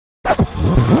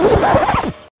She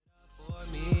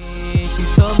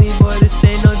told me, boy, this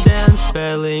ain't no damn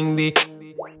spelling bee.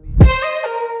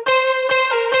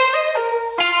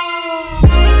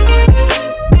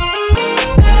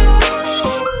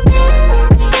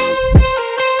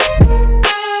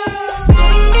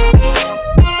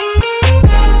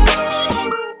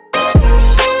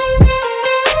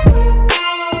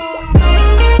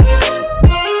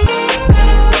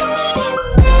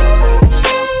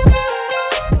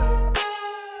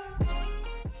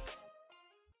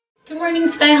 Good morning,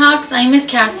 SkyHawks. I'm Ms.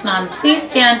 Castanon. Please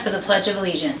stand for the Pledge of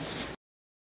Allegiance.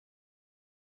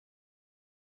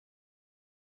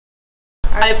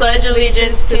 I pledge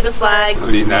allegiance to the flag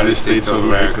of the United States of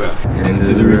America and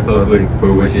to the republic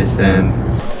for which it stands,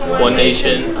 one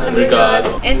nation, under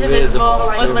God,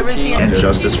 indivisible, with liberty and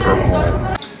justice for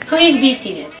all. Please be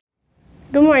seated.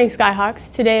 Good morning,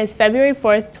 SkyHawks. Today is February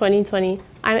 4th, 2020.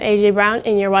 I'm AJ Brown,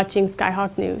 and you're watching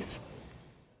SkyHawk News.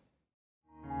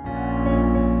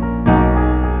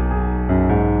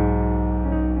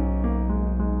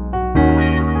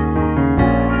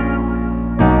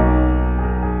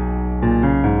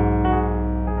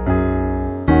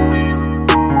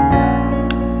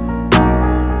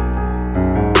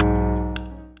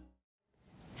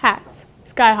 Hats.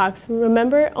 SkyHawks.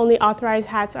 Remember, only authorized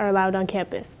hats are allowed on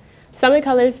campus. Summit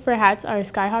colors for hats are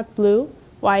SkyHawk blue,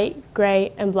 white,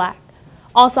 gray, and black.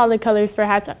 All solid colors for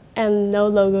hats and no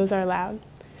logos are allowed.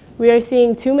 We are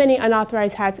seeing too many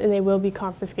unauthorized hats and they will be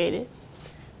confiscated.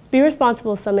 Be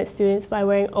responsible, Summit students, by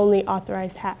wearing only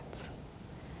authorized hats.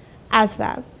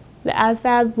 ASVAB. The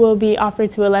ASVAB will be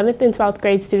offered to 11th and 12th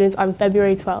grade students on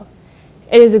February 12th.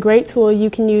 It is a great tool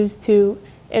you can use to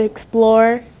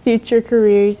explore future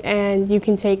careers, and you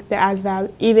can take the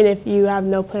ASVAB even if you have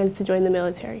no plans to join the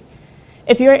military.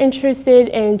 If you are interested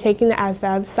in taking the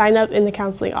ASVAB, sign up in the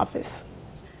counseling office.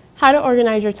 How to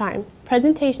organize your time.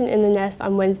 Presentation in the Nest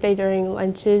on Wednesday during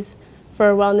lunches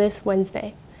for Wellness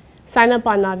Wednesday. Sign up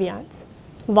on Naviance.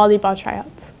 Volleyball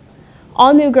tryouts.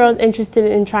 All new girls interested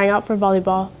in trying out for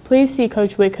volleyball, please see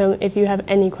Coach Whitcomb if you have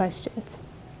any questions.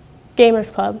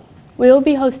 Gamers Club. We will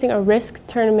be hosting a Risk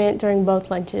tournament during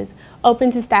both lunches, open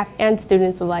to staff and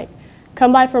students alike.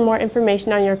 Come by for more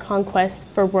information on your conquest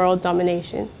for world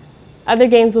domination. Other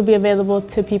games will be available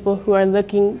to people who are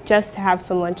looking just to have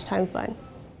some lunchtime fun.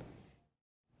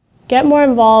 Get more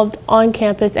involved on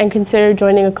campus and consider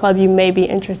joining a club you may be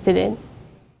interested in.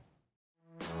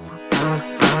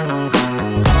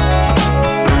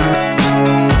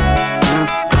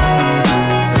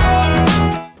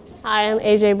 Hi, I'm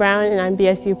AJ Brown and I'm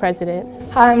BSU President.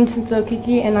 Hi, I'm Cynthia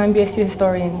Kiki and I'm BSU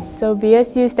Historian. So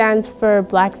BSU stands for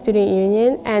Black Student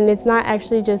Union, and it's not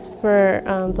actually just for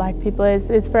Black people,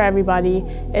 it's for everybody,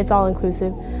 it's all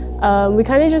inclusive. We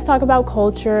kind of just talk about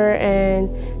culture and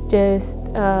just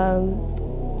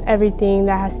everything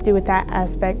that has to do with that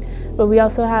aspect. But we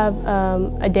also have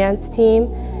a dance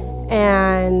team,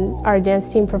 and our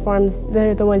dance team performs,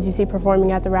 they're the ones you see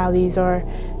performing at the rallies or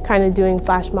kind of doing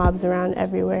flash mobs around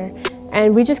everywhere.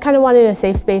 And we just kind of wanted a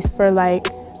safe space for like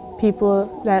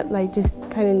people that like just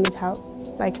kind of need help,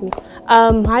 like me.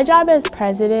 My job as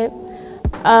president,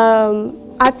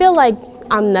 I feel like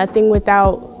I'm nothing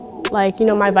without like, you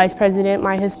know, my vice president,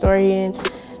 my historian,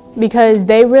 because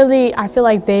they really, I feel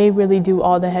like they really do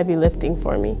all the heavy lifting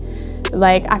for me.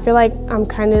 Like, I feel like I'm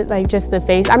kind of like just the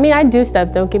face. I mean, I do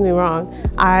stuff, don't get me wrong.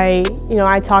 I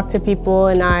talk to people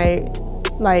and I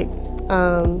like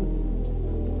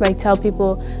tell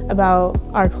people about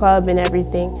our club and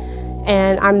everything.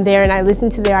 And I'm there and I listen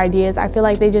to their ideas. I feel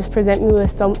like they just present me with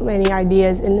so many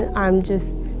ideas and I'm just,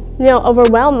 you know,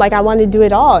 overwhelmed. Like I want to do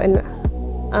it all. And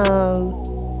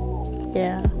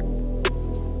yeah.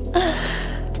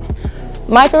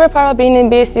 My favorite part of being in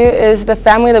BSU is the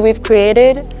family that we've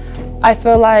created. I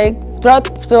feel like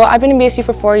so I've been in BSU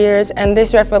for 4 years, and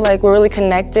this year I feel like we're really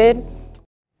connected.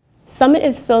 Summit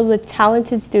is filled with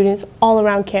talented students all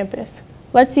around campus.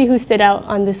 Let's see who stood out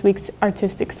on this week's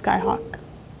Artistic SkyHawk.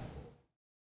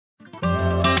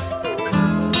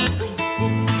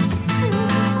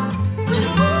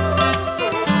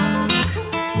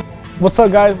 What's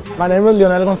up, guys? My name is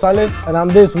Leonel Gonzalez, and I'm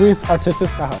this week's Artistic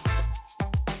SkyHawk.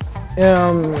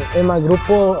 In my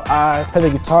grupo, I play the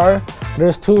guitar.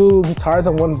 There's 2 guitars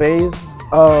and 1 bass.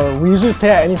 We usually play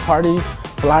at any party,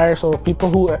 flyers, or people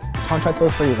who contract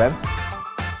us for events.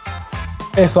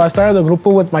 Okay, so I started the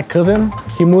grupo with my cousin.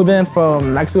 He moved in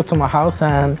from Mexico to my house,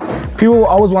 and people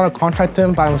always want to contract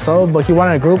him by himself, but he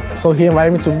wanted a group, so he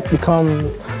invited me to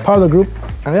become part of the group,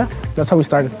 and yeah, that's how we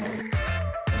started.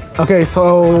 Okay,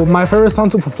 so my favorite song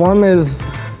to perform is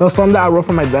the song that I wrote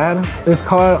for my dad. It's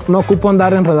called No Ocupo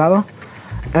Andar Enredado.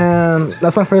 And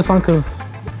that's my favorite song because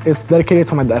it's dedicated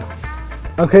to my dad.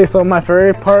 Okay, so my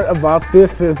favorite part about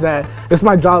this is that it's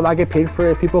my job. I get paid for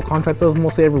it. People contract us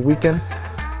mostly every weekend.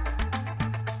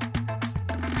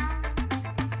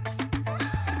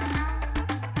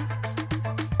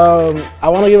 I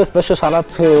want to give a special shout out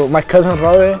to my cousin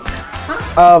Roe,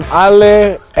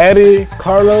 Ale, Eddie,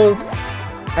 Carlos,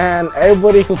 and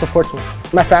everybody who supports me,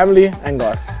 my family and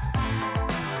God.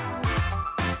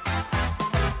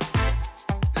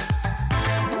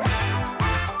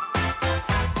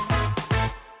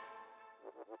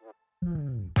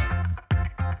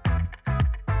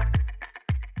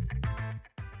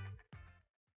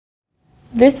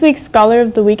 This week's Scholar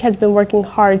of the Week has been working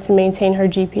hard to maintain her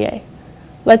GPA.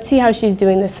 Let's see how she's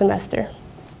doing this semester.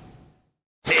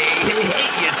 Hey,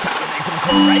 it's time to make some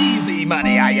crazy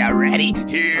money. Are you ready?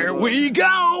 Here we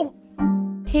go!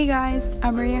 Hey guys,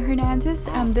 I'm Maria Hernandez.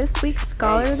 I'm this week's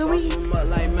Scholar of the Week.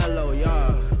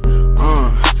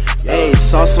 Hey,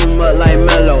 saw some mud like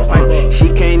Mellow. She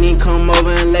can't even come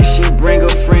over unless she bring a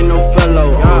friend, no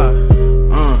fellow.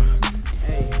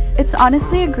 It's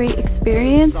honestly a great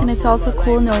experience, and it's also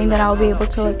cool knowing that I'll be able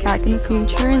to look back in the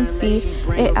future and see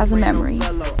it as a memory.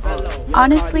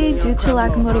 Honestly, due to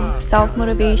lack of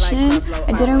self-motivation,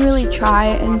 I didn't really try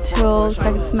until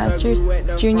second semester's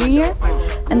junior year,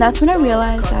 and that's when I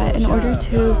realized that in order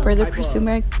to further pursue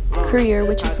my career,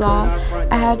 which is law,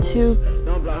 I had to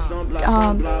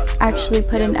actually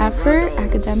put in effort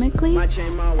academically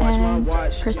and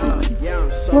personally.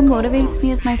 What motivates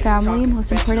me is my family,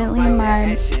 most importantly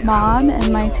my mom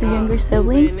and my 2 younger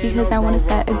siblings, because I want to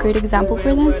set a great example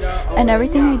for them, and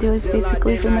everything I do is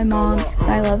basically for my mom because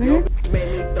I love her.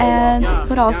 And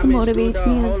what also motivates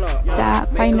me is that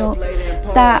I know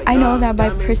that by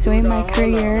pursuing my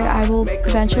career, I will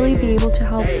eventually be able to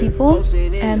help people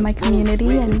and my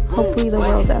community and hopefully the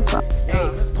world as well.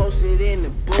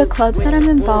 The clubs that I'm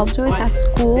involved with at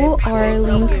school are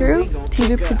Lean Crew,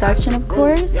 TV production of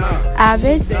course,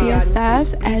 Avid,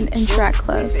 CSF, and Interact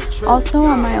Club. Also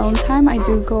on my own time, I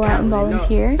do go out and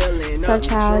volunteer,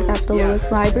 such as at the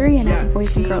Lewis Library and at the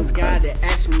Boys and Girls Club.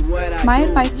 My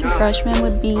advice to freshmen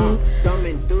would be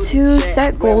to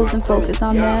set goals and focus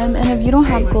on them, and if you don't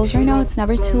have goals right now, it's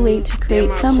never too late to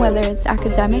create some, whether it's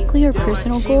academically or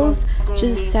personal goals.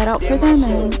 Just set out for them,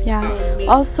 and yeah.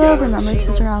 Also remember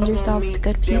to surround yourself with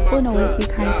good people and always be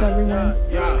kind to everyone.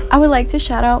 I would like to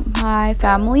shout out my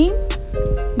family,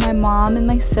 my mom and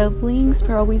my siblings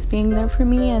for always being there for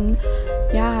me, and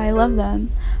yeah, I love them.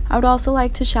 I would also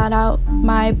like to shout out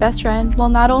my best friend, well,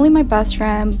 not only my best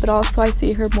friend, but also I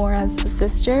see her more as a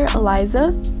sister,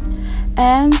 Eliza,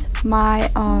 and my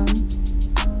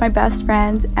best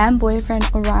friend and boyfriend,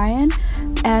 Orion,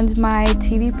 and my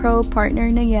TV pro partner,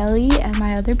 Nayeli, and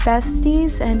my other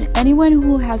besties, and anyone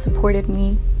who has supported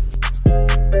me.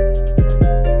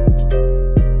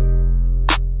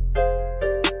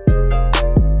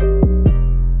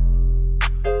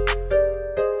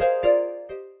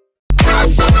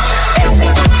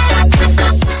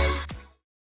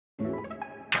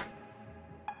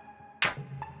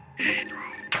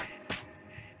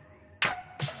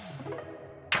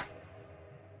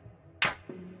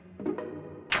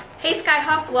 Hey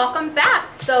SkyHawks, welcome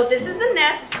back. So this is the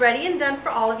nest. It's ready and done for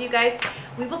all of you guys.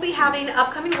 We will be having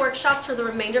upcoming workshops for the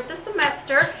remainder of the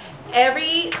semester.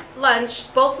 Every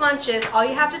lunch, both lunches, all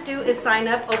you have to do is sign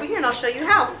up over here and I'll show you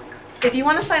how. If you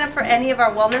want to sign up for any of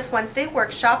our Wellness Wednesday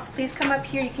workshops, please come up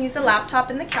here. You can use a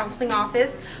laptop in the counseling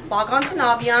office, log on to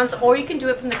Naviance, or you can do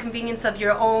it from the convenience of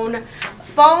your own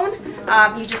phone.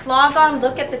 You just log on,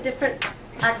 look at the different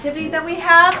activities that we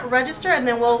have, register, and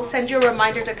then we'll send you a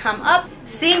reminder to come up.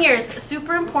 Seniors,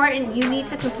 super important, you need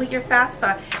to complete your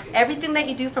FAFSA. Everything that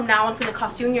you do from now on is going to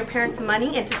cost you and your parents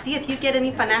money, and to see if you get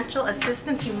any financial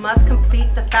assistance, you must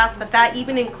complete the FAFSA. That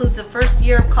even includes the first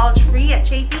year of college free at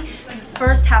Chapey. You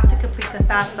first have to complete the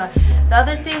FAFSA. The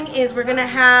other thing is we're going to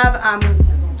have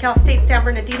Cal State San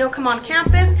Bernardino come on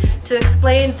campus to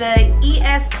explain the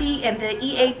ESP and the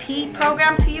EAP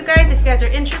program to you guys. If you guys are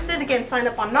interested, again, sign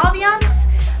up on Naviance.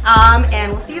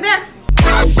 And we'll see you there.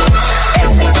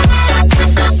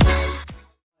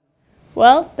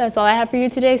 Well, that's all I have for you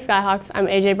today, Skyhawks. I'm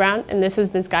AJ Brown, and this has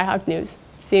been Skyhawk News.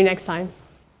 See you next time.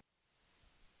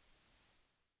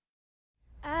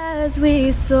 As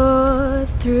we soar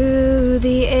through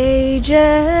the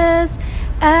ages,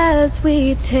 as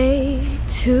we take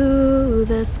to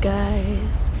the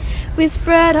skies, we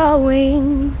spread our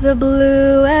wings of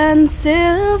blue and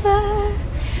silver,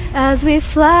 as we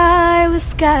fly with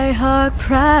Skyhawk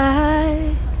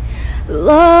pride,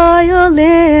 loyal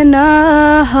in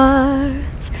our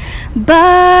hearts,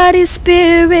 body,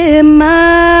 spirit,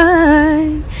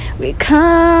 mind. We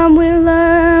come, we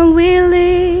learn, we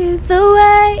lead the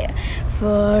way,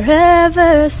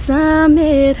 forever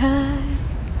summit high.